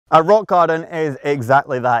A rock garden is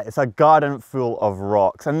exactly that. It's a garden full of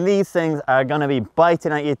rocks, and these things are going to be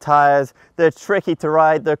biting at your tires. They're tricky to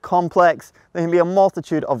ride, they're complex, there can be a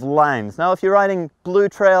multitude of lines. Now if you're riding blue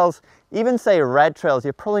trails, even say red trails,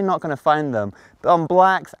 you're probably not going to find them, but on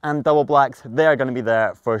blacks and double blacks, they're going to be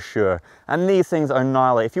there for sure. And these things are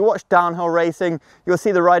gnarly. If you watch downhill racing, you'll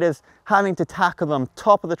see the riders having to tackle them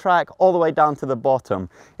top of the track all the way down to the bottom.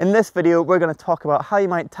 In this video, we're going to talk about how you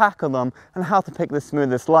might tackle them and how to pick the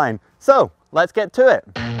smoothest line. So let's get to it.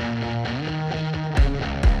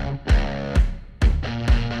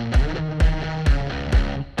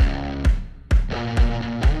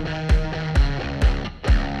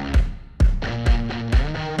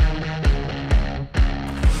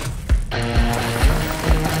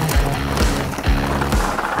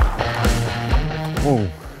 Ooh.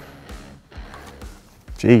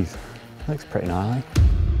 Jeez, looks pretty gnarly.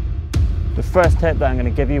 The first tip that I'm going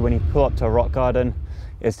to give you when you pull up to a rock garden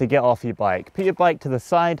is to get off your bike. Put your bike to the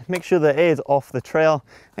side, make sure that it is off the trail,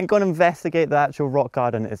 and go and investigate the actual rock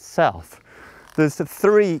garden itself. There's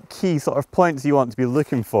three key sort of points you want to be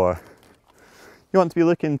looking for. You want to be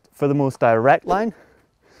looking for the most direct line,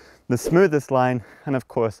 the smoothest line, and of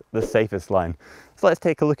course the safest line. So let's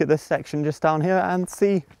take a look at this section just down here and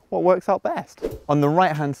see what works out best. On the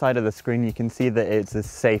right hand side of the screen you can see that it's the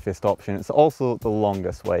safest option. It's also the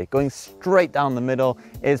longest way. Going straight down the middle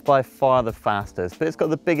is by far the fastest, but it's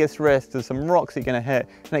got the biggest risk. There's some rocks you're going to hit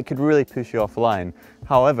and it could really push you offline.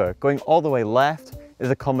 However, going all the way left is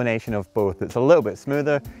a combination of both. It's a little bit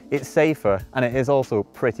smoother, it's safer, and it is also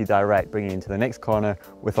pretty direct, bringing you into the next corner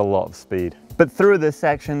with a lot of speed. But through this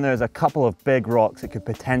section, there's a couple of big rocks that could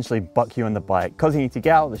potentially buck you on the bike, causing you to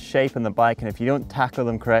get out of the shape on the bike, and if you don't tackle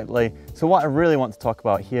them correctly. So what I really want to talk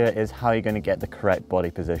about here is how you're going to get the correct body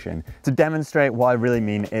position. To demonstrate what I really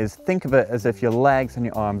mean is think of it as if your legs and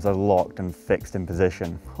your arms are locked and fixed in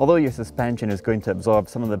position. Although your suspension is going to absorb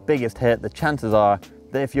some of the biggest hit, the chances are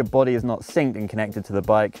that if your body is not synced and connected to the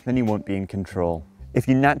bike, then you won't be in control. If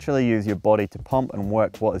you naturally use your body to pump and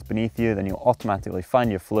work what is beneath you, then you'll automatically find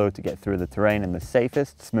your flow to get through the terrain in the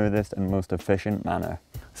safest, smoothest, and most efficient manner.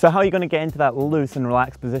 So how are you going to get into that loose and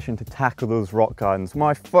relaxed position to tackle those rock gardens?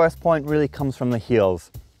 My first point really comes from the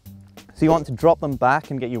heels. So you want to drop them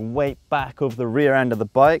back and get your weight back over the rear end of the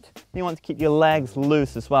bike. You want to keep your legs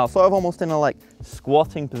loose as well, sort of almost in a like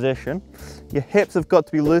squatting position. Your hips have got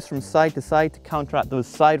to be loose from side to side to counteract those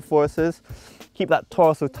side forces. Keep that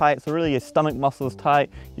torso tight, so really your stomach muscles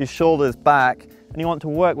tight, your shoulders back, and you want to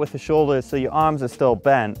work with the shoulders so your arms are still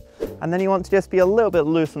bent. And then you want to just be a little bit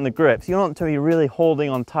loose on the grips. You don't want to be really holding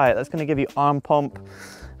on tight. That's going to give you arm pump.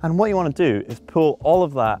 And what you want to do is pull all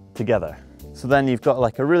of that together. So then you've got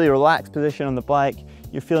like a really relaxed position on the bike,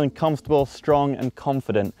 you're feeling comfortable, strong and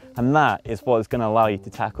confident, and that is what is going to allow you to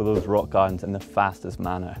tackle those rock gardens in the fastest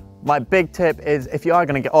manner. My big tip is if you are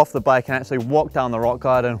going to get off the bike and actually walk down the rock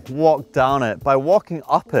garden, walk down it. By walking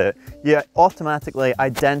up it, you're automatically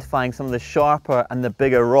identifying some of the sharper and the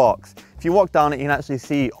bigger rocks. If you walk down it, you can actually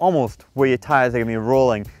see almost where your tires are going to be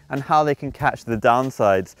rolling and how they can catch the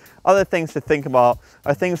downsides. Other things to think about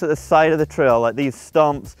are things at the side of the trail, like these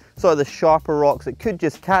stumps, sort of the sharper rocks that could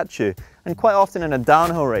just catch you. And quite often in a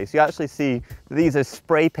downhill race, you actually see that these are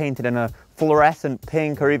spray painted in a fluorescent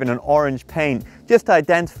pink or even an orange paint, just to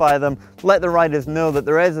identify them, let the riders know that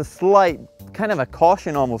there is a slight, kind of a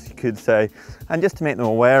caution almost you could say, and just to make them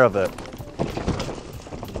aware of it.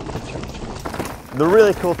 The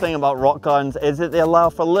really cool thing about rock gardens is that they allow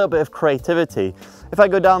for a little bit of creativity. If I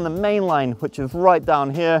go down the main line, which is right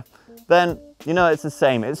down here, then you know it's the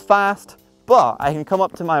same. It's fast, but I can come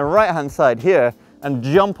up to my right hand side here and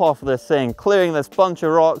jump off this thing, clearing this bunch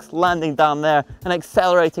of rocks, landing down there and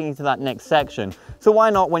accelerating into that next section. So why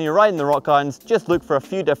not, when you're riding the rock gardens, just look for a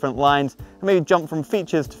few different lines and maybe jump from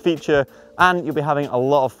features to feature, and you'll be having a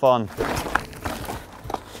lot of fun.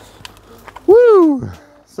 Woo!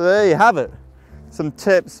 So there you have it. Some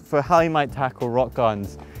tips for how you might tackle rock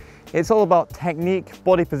gardens. It's all about technique,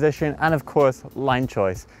 body position, and of course, line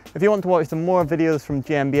choice. If you want to watch some more videos from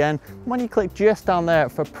GMBN, why don't you click just down there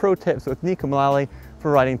for pro tips with Nico Mullally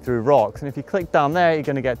for riding through rocks. And if you click down there, you're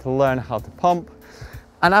going to get to learn how to pump.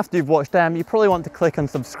 And after you've watched them, you probably want to click on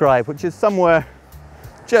subscribe, which is somewhere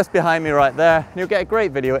just behind me right there. And you'll get a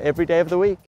great video every day of the week.